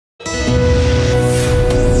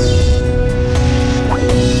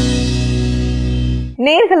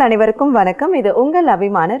நேயர்கள் அனைவருக்கும் வணக்கம். இது உங்கள்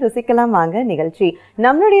அபிமான ருசிக்கலாம் வாங்க நிகழ்ச்சி.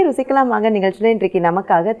 நம்மளுடைய ருசிக்கலாம் வாங்க நிகழ்ச்சியில் இன்றைக்கு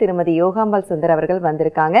நமக்காக திருமதி யோகாம்பாள் சுந்தர் அவர்கள்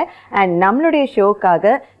வந்திருக்காங்க. அண்ட் நம்மளுடைய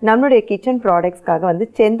ஷோக்காக நம்மளுடைய கிச்சன் ப்ராடக்ட்ஸ்க்காக வந்து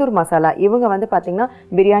செந்தூர் மசாலா, இவங்க வந்து பார்த்தீங்கன்னா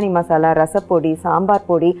பிரியாணி மசாலா, ரசப்பொடி, சாம்பார்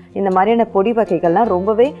பொடி, இந்த மாதிரியான பொடி வகைகள்லாம்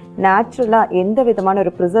ரொம்பவே நேச்சுரலாக எந்த விதமான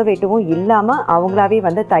ஒரு ப்ரிசர்வேட்டிவும் இல்லாமல் அவங்களாவே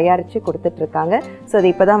வந்து தயாரித்து கொடுத்துட்ருக்காங்க. ஸோ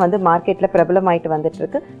அது இப்போ தான் வந்து மார்க்கெட்டில் பிரபலமாயிட்டு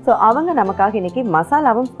வந்துட்டுருக்கு. ஸோ அவங்க நமக்காக இன்னைக்கு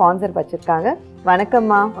மசாலாவும் ஸ்பான்சர் வச்சுருக்காங்க.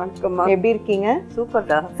 வணக்கம்மா. வணக்கம்மா, எப்படி இருக்கீங்க?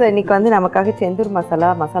 சூப்பர்டா. ஸோ இன்னைக்கு வந்து நமக்காக செந்தூர்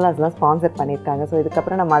மசாலாஸ்லாம் ஸ்பான்சர் பண்ணியிருக்காங்க. ஸோ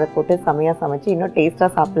இதுக்கப்புறம் நம்ம அதை போட்டு செமையாக சமைச்சு இன்னும் டேஸ்ட்டாக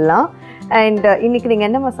சாப்பிட்லாம். அண்ட் இன்னைக்கு நீங்கள்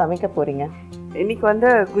என்னம்மா சமைக்க போகிறீங்க? இன்னைக்கு வந்து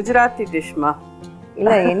குஜராத்தி டிஷ்மா.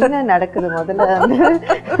 இல்லை, என்ன நடக்குது முதல்ல வந்து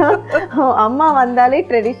அம்மா வந்தாலே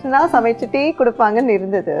ட்ரெடிஷ்னலாக சமைச்சிட்டே கொடுப்பாங்கன்னு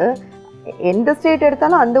இருந்தது. எந்த ஸ்டேட்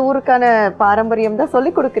எடுத்தாலும் அந்த ஊருக்கான பாரம்பரியம் தான் சொல்லி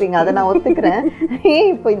கொடுக்குறீங்க, அதை நான் ஒத்துக்கிறேன்.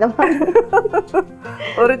 இப்போ இந்த மாதிரி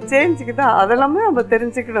ஒரு சேஞ்சுக்கு தான் அதெல்லாமே நம்ம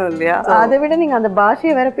தெரிஞ்சுக்கணும் இல்லையா? அதை விட நீங்க அந்த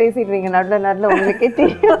பாஷையை வேற பேசிடுவீங்க நடுல உங்களுக்கே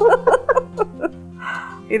தெரியும்.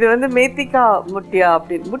 இது வந்து மேத்திகா முட்டியா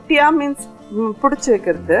அப்படின்னு. முட்டியா மீன்ஸ் பிடிச்சி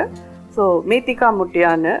வைக்கிறது. ஸோ மேத்திகா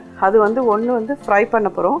முட்டியான்னு அது வந்து ஒன்று வந்து ஃப்ரை பண்ண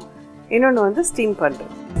போகிறோம், இன்னொன்று வந்து ஸ்டீம்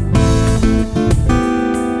பண்ணுறது.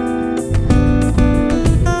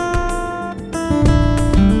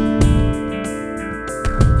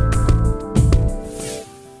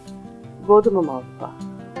 கோதுமை மாவுப்பா,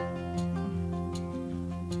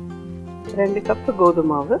 2 கப்பு கோதுமை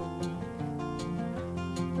மாவு,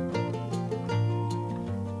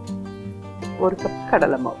 1 கப்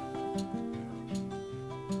கடலை மாவு,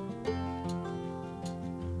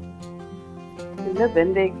 இந்த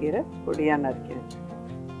வெந்தயக்கீரை பொடியா நறுக்கிறேன்.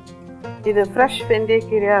 இது ஃப்ரெஷ்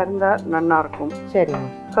வெந்தயக்கீரையா இருந்தா நல்லா இருக்கும். சரி.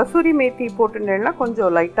 கசூரி மேத்தி போட்டுட்டேன்னா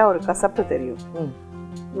கொஞ்சம் லைட்டா ஒரு கசப்பு தெரியும்.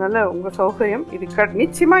 நல்ல உங்க சௌகரியம். இது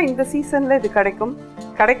நிச்சயமா இந்த சீசன்ல இது கிடைக்கும்.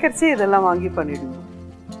 கிடைக்கிறச்சே இதெல்லாம் வாங்கி பண்ணிடுங்க.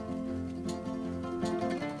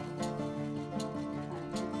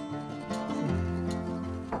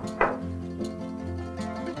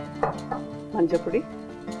 மஞ்சப்பொடி,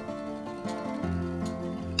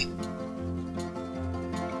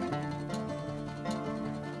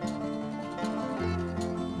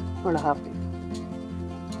 மிளகாப்பொடி,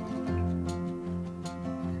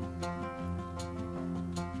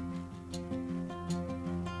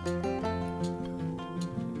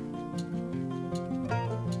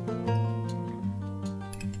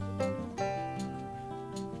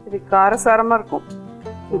 இது காரசாரமா இருக்கும்,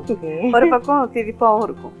 ஒரு பக்கம் திரிப்பாவும்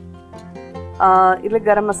இருக்கும். இதுல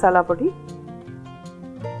கரம் மசாலா பொடி,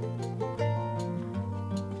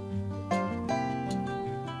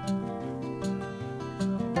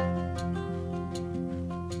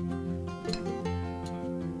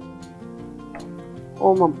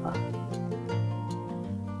 ஓமம்பா,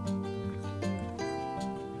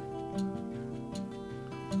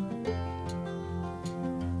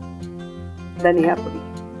 தனியா பொடி,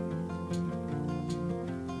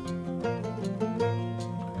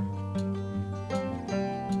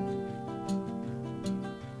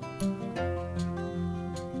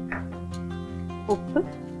 உப்பு,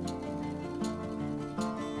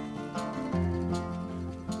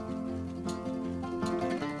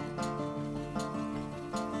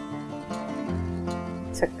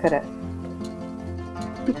 சக்கரை.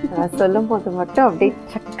 சொல்லும் போது மட்டும் அப்படியே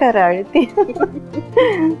சக்கரை அழுத்தி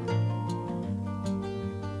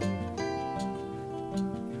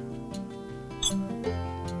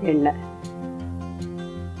எண்ணெய்.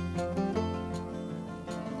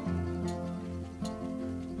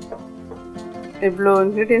 இவ்வளோ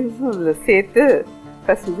இன்க்ரீடியன்ஸும் இதில் சேர்த்து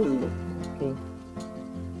கசிஞ்சிருந்து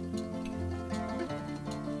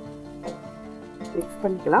மிக்ஸ்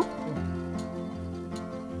பண்ணிக்கலாம்.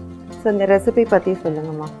 ஸோ இந்த ரெசிபி பற்றி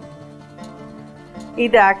சொல்லுங்கம்மா.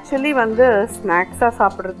 இது ஆக்சுவலி வந்து ஸ்நாக்ஸாக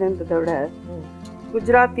சாப்பிட்றதுன்றதை விட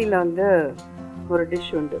குஜராத்தியில் வந்து ஒரு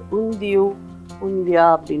டிஷ் உண்டு, உந்தியா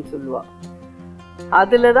அப்படின்னு சொல்லுவா.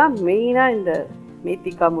 அதில் தான் மெயினாக இந்த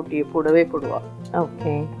மேத்திகா முட்டியை போடவே போடுவா.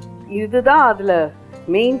 ஓகே. இதுதான் அதில்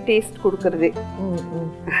மெயின் டேஸ்ட் கொடுக்கறதே.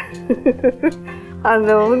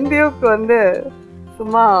 அந்த உந்தியோக்கு வந்து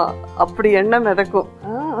சும்மா அப்படி எண்ணெய் மிதக்கும்.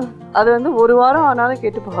 அது வந்து ஒரு வாரம் ஆனாலும்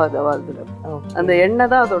கெட்டு போகாது அவள். அந்த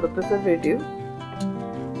எண்ணெய் தான் அதோட ப்ரிசர்வேட்டிவ்.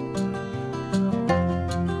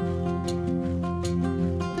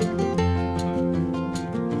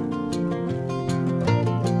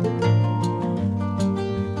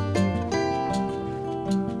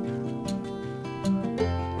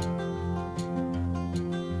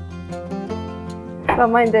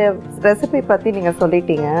 அம்மா, இந்த ரெசிபி பற்றி நீங்கள்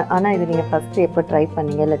சொல்லிட்டீங்க. ஆனால் இது நீங்கள் ஃபஸ்ட்டு எப்போ ட்ரை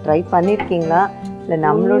பண்ணீங்க, இல்லை ட்ரை பண்ணியிருக்கீங்களா, இல்லை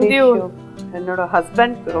நம்மளுடைய என்னோட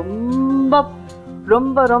ஹஸ்பண்ட் ரொம்ப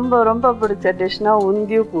ரொம்ப ரொம்ப ரொம்ப பிடிச்ச டிஷ்னா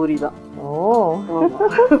உந்தியூ பூரி தான்.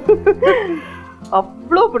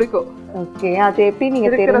 அவ்வளோ பிடிக்கும். ஓகே, அது எப்படி நீங்க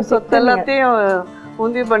இருக்கிற சொத்து எல்லாத்தையும்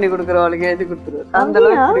உந்தியூ பண்ணி கொடுக்குறவளுக்கு எழுதி கொடுத்துருவாரு. அந்த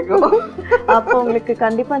அளவுக்கு பிடிக்கும். அப்போ உங்களுக்கு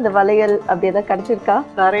கண்டிப்பா இந்த வளையல் அப்படி ஏதாவது கிடைச்சிருக்கா?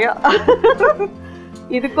 நிறையா.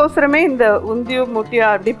 இதுக்கோசரமே இந்த உந்தியூ முட்டியா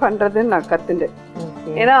அப்படி பண்றதுன்னு நான் கத்துட்டேன்.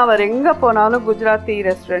 ஏன்னா அவர் எங்க போனாலும் குஜராத்தி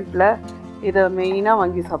ரெஸ்டாரண்ட்ல இதை மெயினா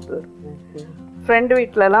வாங்கி சாப்பிடுவார். ஃப்ரெண்டு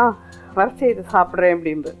வீட்டிலலாம் வரைச்சி இதை சாப்பிட்றேன்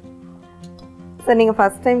அப்படின்பு. சார் நீங்கள்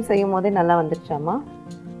ஃபர்ஸ்ட் டைம் செய்யும் போதே நல்லா வந்துடுச்சாமா?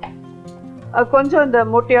 கொஞ்சம் இந்த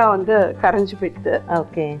முட்டையா வந்து கரைஞ்சி போயிடுது.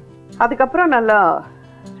 ஓகே. அதுக்கப்புறம் நல்லா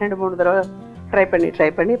 2-3 தடவை ட்ரை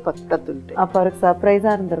பண்ணி கற்றுட்டு. அப்போ அவருக்கு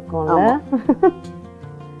சர்ப்ரைஸாக இருந்திருக்கும்ல.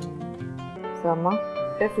 அம்மா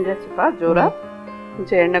செஞ்சாச்சுப்பா. ஜோரா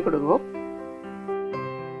கொஞ்சம் எண்ணெய் கொடுங்க.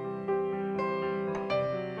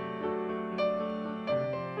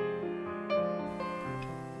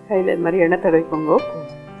 கையில் இது மாதிரி எண்ணெய் தடவிக்கோங்க.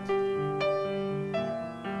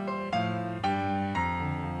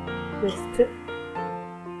 ஜஸ்ட்டு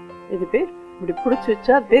இது பேர் இப்படி பிடிச்சி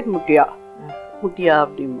வச்சா அது பேர் முட்டியா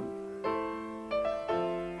அப்படின்னு.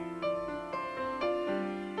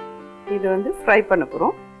 இது வந்து ஃப்ரை பண்ண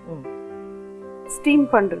போகிறோம். ஸ்டீம்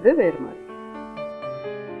பண்ணுறது வேறு மாதிரி.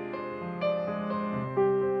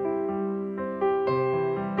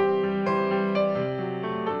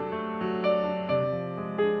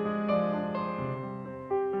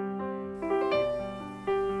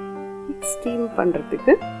 ஸ்டீம்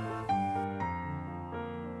பண்ணுறதுக்கு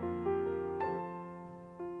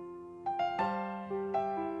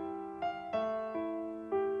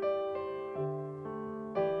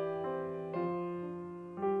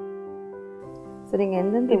சரிங்க.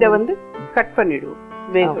 இதை வந்து கட் பண்ணிடுவோம்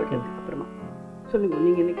வேக விட்டதுக்கு அப்புறமா. சொல்லுங்க,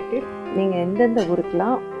 நீங்கள் என்ன கேட்டீங்க? நீங்கள் எந்தெந்த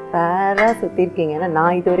ஊருக்குலாம் வேறாக சுற்றிருக்கீங்க? ஏன்னா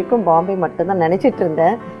நான் இது வரைக்கும் பாம்பே மட்டும்தான் நினச்சிட்டு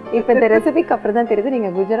இருந்தேன். இப்போ இந்த ரெசிபிக்கு அப்புறம் தான் தெரியுது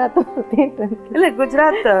நீங்கள் குஜராத்தை சுற்றிட்டு. இல்லை,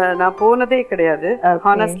 குஜராத் நான் போனதே கிடையாது,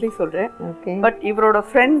 ஹானஸ்ட்லி சொல்கிறேன். பட் இவரோட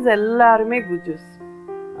ஃப்ரெண்ட்ஸ் எல்லாருமே குஜூஸ்.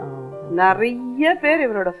 நிறைய பேர்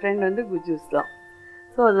இவரோட ஃப்ரெண்ட் வந்து குஜூஸ் தான்.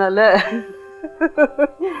 ஸோ அதனால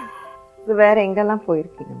வேற எங்கெல்லாம்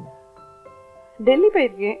போயிருக்கீங்க? டெல்லி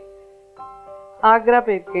போயிருக்கேன், ஆக்ரா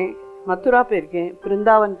போயிருக்கேன், மதுரா போயிருக்கேன்,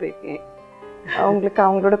 பிருந்தாவன் போயிருக்கேன். அவங்களுக்கு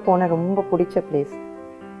அவங்களோட போன ரொம்ப பிடிச்ச பிளேஸ்?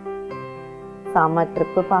 சாமா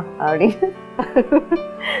ட்ரிப்புப்பா அப்படி.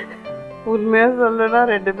 உண்மையாக சொல்லணும்னா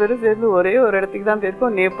 2 பேரும் சேர்ந்து ஒரே ஒரு இடத்துக்கு தான்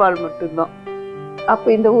போயிருக்கோம், நேபாள் மட்டும்தான். அப்போ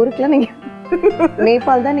இந்த ஊருக்குலாம் நீங்கள்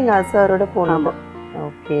நேபாள் தான் நீங்கள் சாரோட போனாங்க?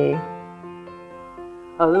 ஓகே.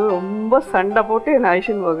 அதுவும் ரொம்ப சண்டை போட்டு என்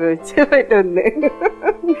ஐஷன் போக வச்சு போயிட்டு வந்தேன்.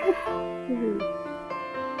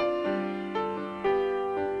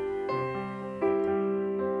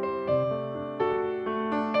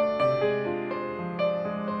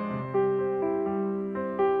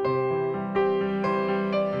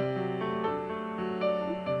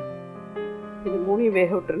 இது 3 வேக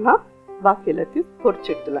விட்டுருனா பாக்கி எல்லாத்தையும் பொரிச்சு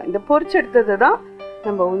எடுத்துலாம். இந்த பொரிச்சு எடுத்ததை தான்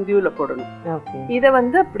நம்ம உந்தியூல போடணும். இதை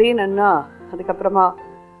வந்து அப்படியே நன்னா அதுக்கப்புறமா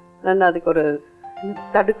நான் அதுக்கு ஒரு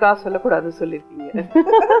தடுக்கா சொல்லக்கூடாது சொல்லியிருக்கீங்க,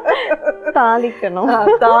 தாளிக்கணும்.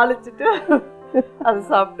 தாளிச்சுட்டு அது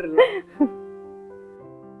சாப்பிட்டுருலாம்.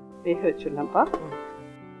 வேக வச்சுடலாம்ப்பா.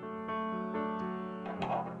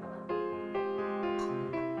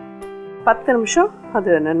 பத்து நிமிஷம்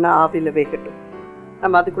அது நல்லா ஆவியில் வேகட்டும்.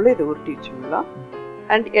 நம்ம அதுக்குள்ளே இதை உருட்டி வச்சுடலாம்.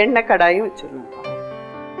 அண்ட் எண்ணெய் கடாயும் வச்சிடலாம்.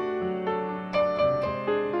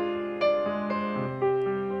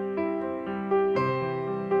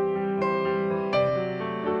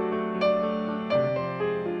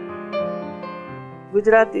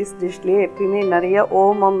 குஜராத்திஸ் டிஷ்லேயே எப்பயுமே நிறைய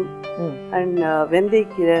ஓமம் அண்ட்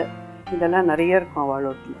வெந்தயக்கீரை இதெல்லாம் நிறைய இருக்கும்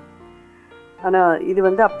அவளோட்டில். ஆனால் இது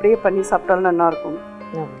வந்து அப்படியே பண்ணி சாப்பிட்டாலும் நல்லா இருக்கும்.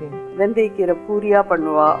 வெந்தயக்கீரை பூரியா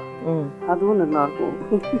பண்ணுவா, அதுவும் நல்லா இருக்கும்.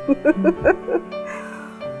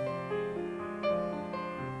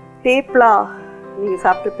 டேப்லா நீங்க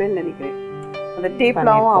சாப்பிட்டுப்பேன்னு நினைக்கிறேன். அந்த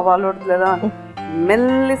டேப்லாவும் அவளோடதுல தான்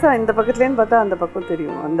மெல்லிசா, இந்த பக்கத்துலேன்னு பார்த்தா அந்த பக்கம்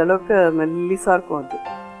தெரியும், அந்த அளவுக்கு மெல்லிசா இருக்கும். அது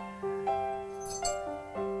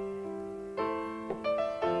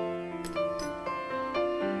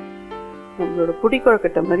நம்மளோட புடி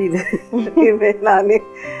கொழுக்கட்டை மாதிரி இது. நானே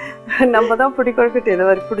நம்ம தான் புடி கொழுக்கட்டை இதை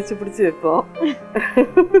மாதிரி பிடிச்சி வைப்போம்.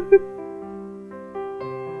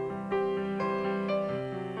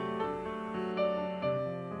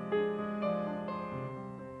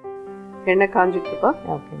 எண்ணெய் காஞ்சிட்டுப்பா,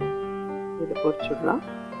 இதை பொரிச்சுடலாம்.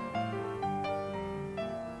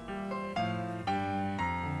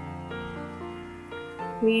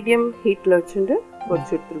 மீடியம் ஹீட்டில் வச்சுட்டு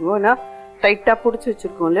பொரிச்சு எடுத்துருவோம். ஏன்னா டைட்டாக பிடிச்சி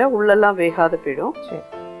வச்சுருக்கோம் இல்லையா, உள்ளெல்லாம் வேகாத போயிடும். சரி.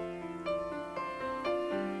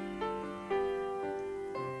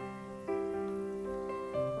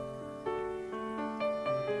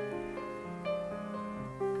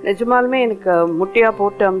 நிஜமாலுமே எனக்கு முட்டியா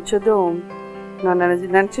போட்டு அமிச்சதும் நான்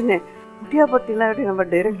நினச்சினேன் முட்டியா போட்டிலாம் எப்படி நம்ம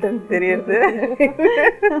டைரக்டருக்கு தெரியுது.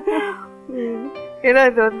 ஏன்னா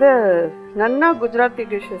இது வந்து நன்னா குஜராத்தி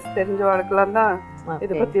டிஷ்ஷஸ் தெரிஞ்சவங்களுக்குலாம் தான்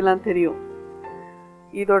இதை பற்றிலாம் தெரியும்.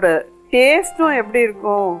 இதோட டேஸ்ட்டும் எப்படி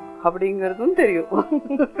இருக்கும் அப்படிங்கிறதும் தெரியும்.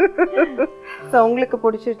 ஸோ உங்களுக்கு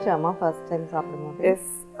பிடிச்சிருச்சாமா ஃபர்ஸ்ட் டைம் சாப்பிடும்போது?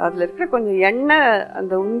 எஸ், அதில் இருக்கிற கொஞ்சம் எண்ணெய்,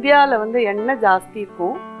 அந்த உந்தியாவில் வந்து எண்ணெய் ஜாஸ்தி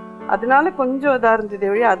இருக்கும், அதனால கொஞ்சம் இதாக இருந்தது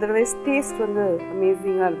வழி. அதர்வைஸ் டேஸ்ட் வந்து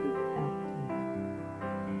அமேசிங்காக இருந்தது.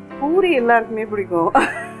 பூரி எல்லாருக்குமே பிடிக்கும்.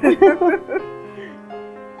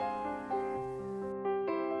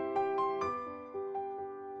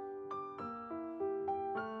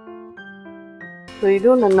 ஸோ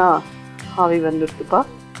இதுவும் நல்லா ஆவி வந்துடுதுப்பா,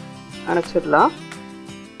 அணைச்சிடலாம்.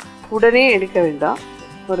 உடனே எடுக்க வேண்டாம்,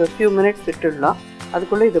 ஒரு ஃபியூ மினிட்ஸ் விட்டுடலாம்.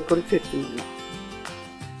 அதுக்குள்ளே இதை பொரிச்சு வச்சுக்கலாம்.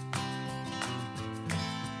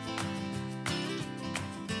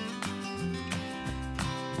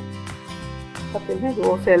 பார்த்தீங்கன்னா இது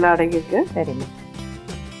ஓசையெல்லாம் அடங்கியிருக்கு. சரிங்க.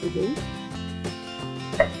 இது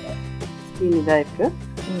ஸ்டீம் இதாக இருக்கு,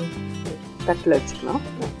 தட்டில் வச்சுக்கலாம்.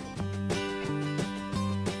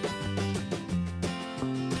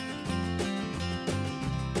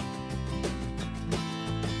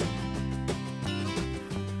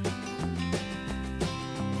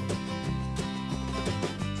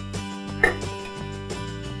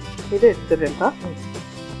 இது எடுத்துடுறேன்ப்பா.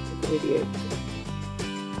 ரெடி ஆயிடுச்சு.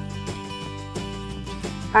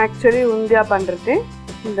 ஆக்சுவலி உந்தியா பண்ணுறது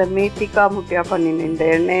இந்த மேத்திகா முட்டியா பண்ணின இந்த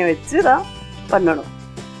எண்ணெயை வச்சு தான் பண்ணணும்.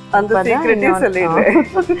 அந்த சீக்ரெட்டே சொல்லிடுறேன்.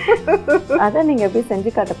 அதான் நீங்கள் எப்படி செஞ்சு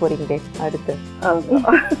காட்ட போறீங்களே அடுத்து?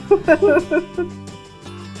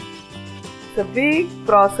 பிக்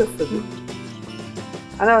ப்ராசஸ் இது.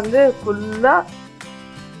 ஆனால் வந்து ஃபுல்லாக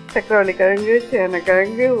சக்கரவள்ளி கிழங்கு,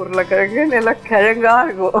 சேனக்கிழங்கு, உருளைக்கிழங்கு நல்லா கிழங்கா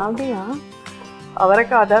இருக்கும். அப்படியா?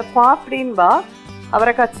 அவரைக்காய் அதை பாப்படின்பா,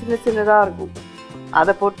 அவரைக்காய் சின்ன சின்னதாக இருக்கும்,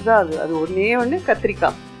 அதை போட்டு தான் அது. அது ஒன்றே ஒன்று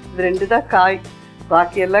கத்திரிக்காய், இது 2 தான் காய்,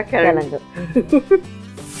 பாக்கி எல்லாம் கிழங்கு.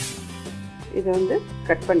 இதை வந்து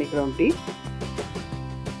கட் பண்ணிக்கிறோம். டீ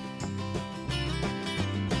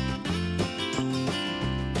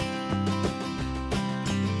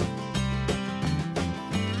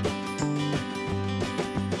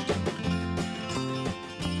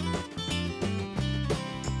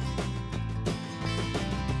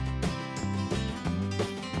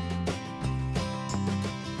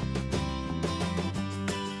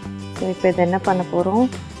இப்போ இது என்ன பண்ண போகிறோம்?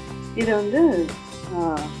 இதை வந்து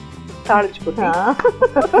தாளிச்சு போட்டு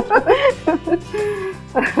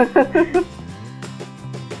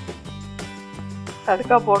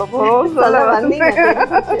தடுக்கா போட போறோம்.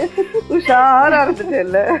 உஷாரா இருந்துட்டு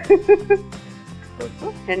இல்ல,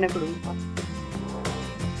 எண்ணெய் கொடுங்கப்பா.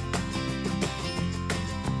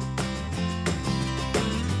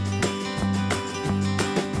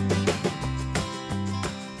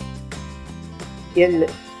 எள்ளு,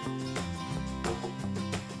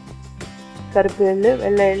 கருப்பு எள்ளு,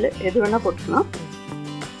 வெள்ளை எள்ளு, எது வேணா போட்டுக்கலாம்.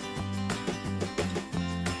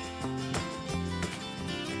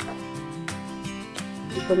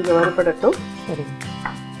 கொஞ்சம் வறுபடட்டும். சரி.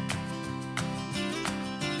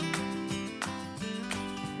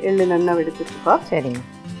 எள்ளு நல்லா வெடிச்சிருக்குப்பா. சரிங்க.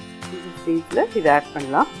 இது ஸ்டேஜில் இதை ஆட்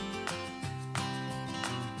பண்ணலாம்.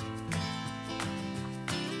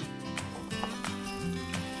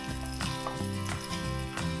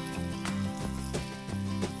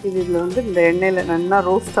 இதில் வந்து இந்த எண்ணெயில் நல்லா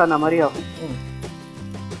ரோஸ்ட் ஆன மாதிரி ஆகும்.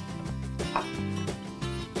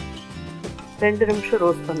 2 நிமிஷம்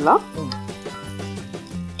ரோஸ்ட் பண்ணலாம்.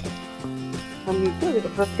 பண்ணிட்டு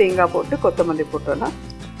அதுக்கப்புறம் தேங்காய் போட்டு கொத்தமல்லி போட்டோன்னா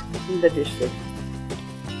இந்த டிஷ்.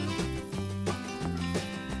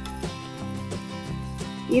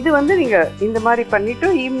 இது வந்து நீங்கள் இந்த மாதிரி பண்ணிவிட்டு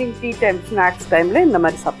ஈவினிங் டீ டைம், ஸ்நாக்ஸ் டைமில் இந்த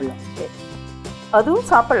மாதிரி சாப்பிட்லாம்.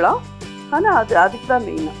 அதுவும் சாப்பிட்லாம், ஆனால் அதுக்கு தான்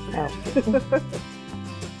மெயினாக.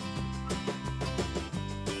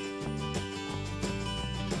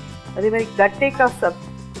 அதே மாதிரி கட்டைக்கா சப்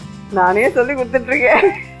நானே சொல்லி கொடுத்துட்ருக்கேன்.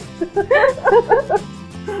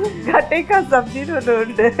 கட்டைக்காய் சப்ஜின்னு ஒன்று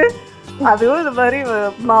உண்டு. அதுவும் இந்த மாதிரி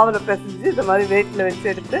மாவில் பிசைஞ்சு இந்த மாதிரி வெயிட்டில் வச்சு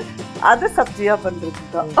எடுத்து அதை சப்ஜியாக பண்ணுறது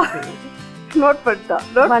தான். நோட் பண்ணிட்டா,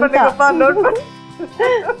 நோட் பண்ணிக்கப்பா, நோட் பண்ணி.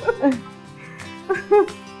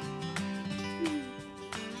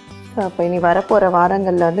 அப்போ இனி வரப்போகிற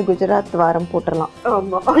வாரங்களில் வந்து குஜராத் வாரம் போட்டுடலாம்.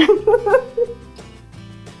 ஆமாம்.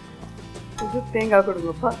 இது தேங்காய்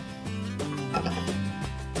கொடுங்கப்பா.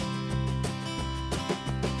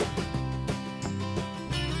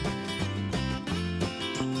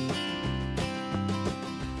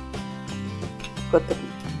 கொத்தமல்லி,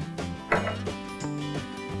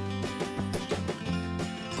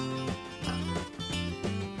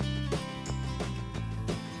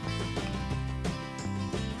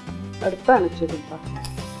 அடுப்பை அணைச்சிடுப்பா.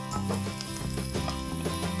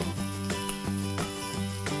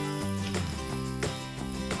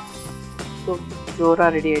 ஜோரா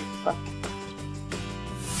ரெடி ஆயிடுச்சுப்பா.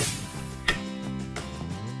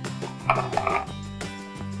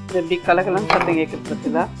 எப்படி கலகலாம் சத்தம் கேட்குறது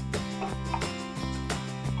பார்த்தீங்களா?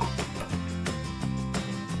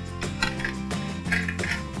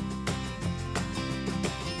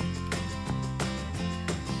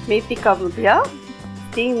 மேத்திகா முட்டியா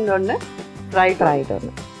ஸ்டீம்டு ஒன்று, ஃப்ரைட்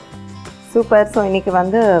ஒன்று. சூப்பர். ஸோ இன்றைக்கி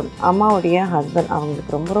வந்து அம்மாவுடைய ஹஸ்பண்ட்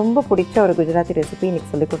அவங்களுக்கு ரொம்ப ரொம்ப பிடிச்ச ஒரு குஜராத்தி ரெசிபி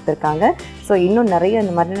இன்றைக்கி சொல்லி கொடுத்துருக்காங்க. ஸோ இன்னும் நிறைய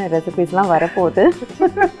இந்த மாதிரியான ரெசிபிஸ்லாம் வரப்போகுது.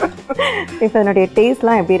 இப்போ என்னுடைய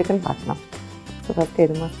டேஸ்ட்லாம் எப்படி இருக்குன்னு பார்க்கலாம். ஸோ ஃபஸ்ட்டு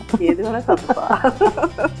எது வேணால் சாப்பிடுப்பா.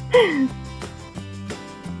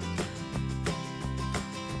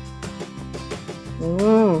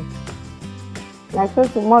 ஆக்சுவலி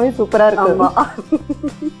சும்மாவே சூப்பராக இருக்குமா.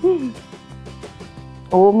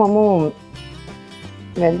 ஓமமும்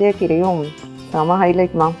வெந்தயக்கீரையும் செம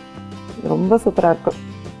ஹைலைட்மா, ரொம்ப சூப்பராக இருக்கும்.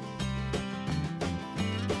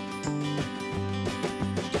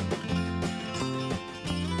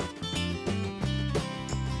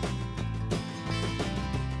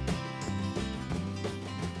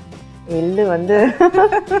 எள்ளு வந்து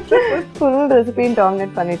ஃபுல் ரெசிபியும்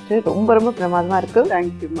டாமினேட் பண்ணிட்டு ரொம்ப ரொம்ப பிரமாதமாக இருக்குது.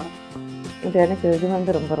 தேங்க்யூம்மா. இது எனக்கு இது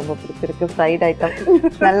வந்து ரொம்ப ரொம்ப பிடிச்சிருக்கு. ஃப்ரைட் ஐட்டம்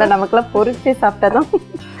நல்லா நமக்குலாம் பொரிச்சு சாப்பிட்டா தான்.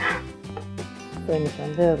 ஸோ எனக்கு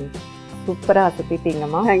வந்து சூப்பராக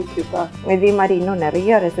அசப்பிட்டீங்கம்மா. தேங்க்யூப்பா. இதே மாதிரி இன்னும்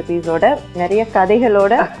நிறைய ரெசிபீஸோட நிறைய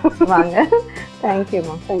கதைகளோட வாங்க.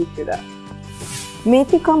 தேங்க்யூம்மா. தேங்க்யூடா.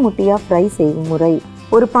 மேத்திகா முட்டியா ஃப்ரை செய்யும் முறை.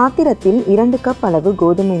 ஒரு பாத்திரத்தில் 2 கப் அளவு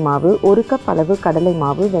கோதுமை மாவு, 1 கப் அளவு கடலை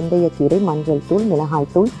மாவு, வெந்தயக்கீரை, மஞ்சள் தூள்,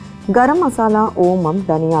 மிளகாய்த்தூள், கரம் மசாலா, ஓமம்,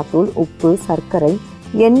 தனியாத்தூள், உப்பு, சர்க்கரை,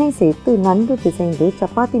 எண்ணெய் சேர்த்து நன்கு பிசைந்து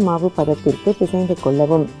சப்பாத்தி மாவு பதத்திற்கு பிசைந்து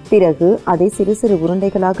கொள்ளவும். பிறகு அதை சிறு சிறு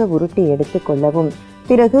உருண்டைகளாக உருட்டி எடுத்து கொள்ளவும்.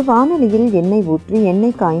 பிறகு வாணலியில் எண்ணெய் ஊற்றி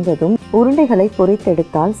எண்ணெய் காய்ந்ததும் உருண்டைகளை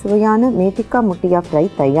பொரித்தெடுத்தால் சுவையான மேத்திகா முட்டியா ஃப்ரை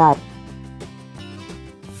தயார்.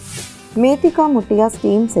 மேத்திகா முட்டியா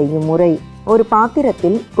ஸ்டீம் செய்யும் முறை. ஒரு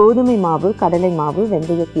பாத்திரத்தில் கோதுமை மாவு, கடலை மாவு,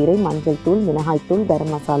 வெந்தயக்கீரை, மஞ்சள் தூள், மிளகாய்த்தூள்,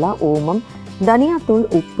 கரம் மசாலா, ஓமம், தனியாத்தூள்,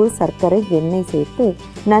 உப்பு, சர்க்கரை, எண்ணெய் சேர்த்து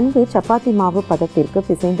நன்கு சப்பாத்தி மாவு பதத்திற்கு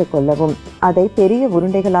பிசைந்து கொள்ளவும். அதை பெரிய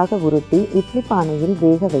உருண்டைகளாக உருட்டி இட்லி பானையில்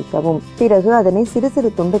வேக வைக்கவும். பிறகு அதனை சிறு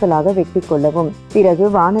சிறு துண்டுகளாக வெட்டி கொள்ளவும். பிறகு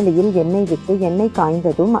வாணலியில் எண்ணெய் விட்டு எண்ணெய்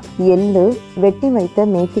காய்ந்ததும் எள்ளு, வெட்டி வைத்த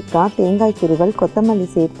மேத்திக்கா, தேங்காய் துருவல், கொத்தமல்லி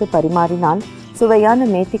சேர்த்து பரிமாறினால் சுவையான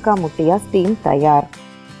மேத்திகா முட்டியா ஸ்டீம் தயார்.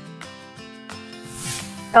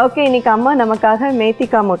 ஓகே, இன்னைக்கு அம்மா நமக்காக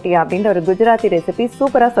மேத்திகா முட்டியா அப்படின்ற ஒரு குஜராத்தி ரெசிபி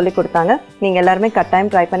சூப்பராக சொல்லி கொடுத்தாங்க. நீங்கள் எல்லாருமே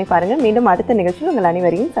கட்டாயம் ட்ரை பண்ணி பாருங்கள். மீண்டும் அடுத்த நிகழ்ச்சியில் உங்கள்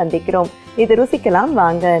அனைவரையும் சந்திக்கிறோம். இது ருசிக்கலாம்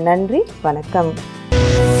வாங்க. நன்றி, வணக்கம்.